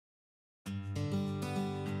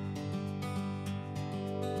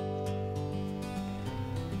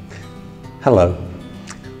Hello,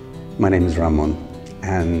 my name is Ramon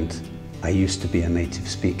and I used to be a native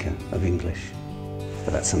speaker of English,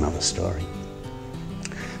 but that's another story.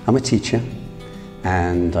 I'm a teacher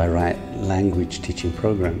and I write language teaching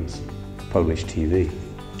programs for Polish TV.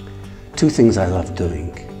 Two things I love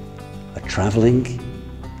doing are traveling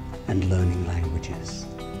and learning languages.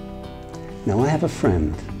 Now I have a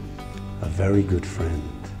friend, a very good friend,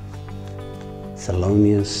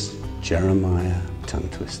 Thelonious Jeremiah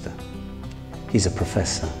Tonguetwister. He's a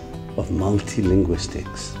professor of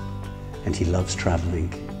multilinguistics and he loves traveling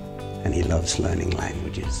and he loves learning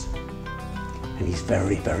languages. And he's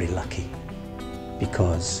very, very lucky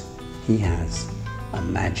because he has a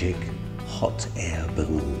magic hot air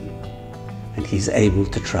balloon and he's able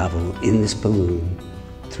to travel in this balloon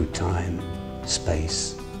through time,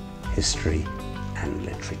 space, history and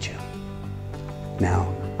literature.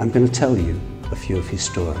 Now, I'm going to tell you a few of his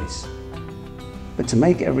stories, but to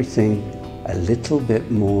make everything a little bit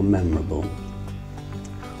more memorable,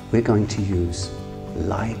 we're going to use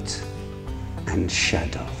light and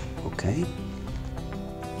shadow, okay?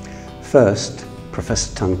 First,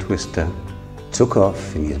 Professor Tonguetwister took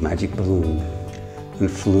off in his magic balloon and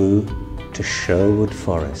flew to Sherwood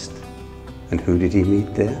Forest. And who did he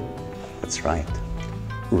meet there? That's right,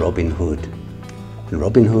 Robin Hood. And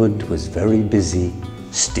Robin Hood was very busy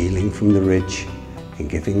stealing from the rich and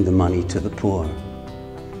giving the money to the poor.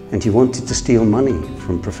 And he wanted to steal money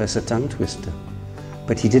from Professor Tonguetwister,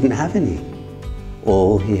 but he didn't have any.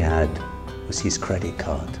 All he had was his credit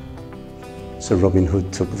card. So Robin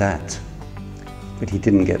Hood took that, but he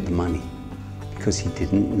didn't get the money because he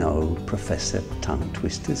didn't know Professor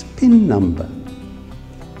Tonguetwister's PIN number.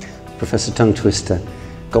 Professor Tonguetwister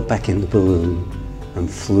got back in the balloon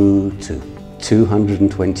and flew to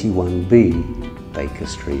 221B Baker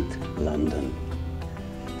Street, London.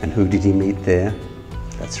 And who did he meet there?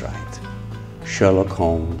 That's right, Sherlock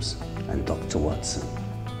Holmes and Dr. Watson.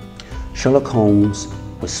 Sherlock Holmes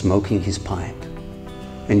was smoking his pipe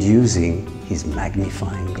and using his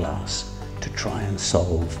magnifying glass to try and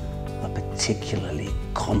solve a particularly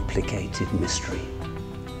complicated mystery.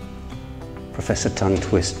 Professor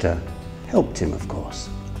Tonguetwister helped him, of course.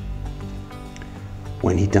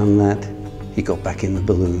 When he'd done that, he got back in the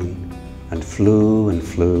balloon and flew and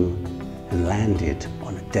landed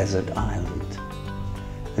on a desert island.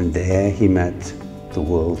 And there he met the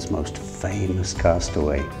world's most famous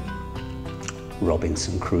castaway,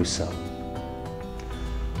 Robinson Crusoe.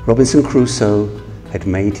 Robinson Crusoe had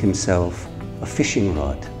made himself a fishing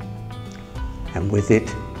rod, and with it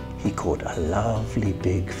he caught a lovely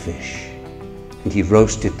big fish, and he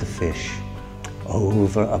roasted the fish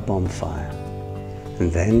over a bonfire. And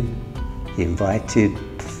then he invited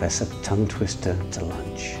Professor Tonguetwister to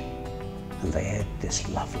lunch, and they ate this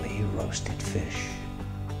lovely roasted fish.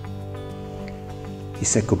 He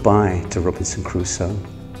said goodbye to Robinson Crusoe,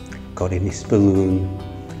 got in his balloon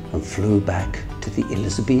and flew back to the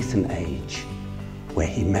Elizabethan age, where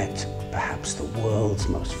he met perhaps the world's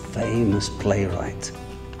most famous playwright,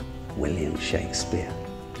 William Shakespeare.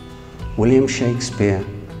 William Shakespeare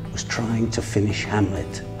was trying to finish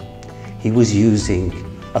Hamlet. He was using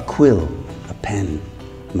a quill, a pen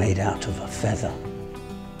made out of a feather.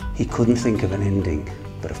 He couldn't think of an ending,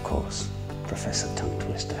 but of course, Professor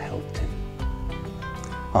Tonguetwister helped him.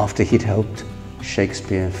 After he'd helped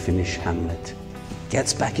Shakespeare finish Hamlet,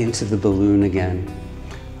 gets back into the balloon again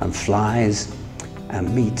and flies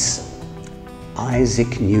and meets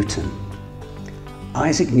Isaac Newton.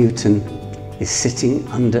 Isaac Newton is sitting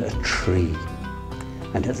under a tree,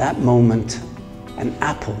 and at that moment an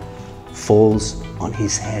apple falls on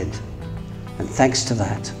his head, and thanks to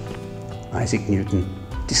that Isaac Newton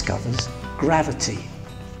discovers gravity.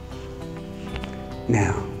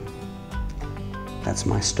 Now, that's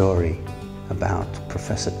my story about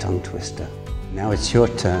Professor Tonguetwister. Now it's your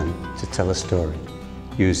turn to tell a story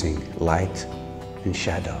using light and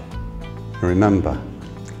shadow. And remember,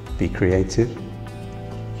 be creative,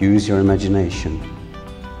 use your imagination,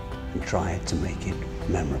 and try to make it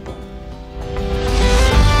memorable.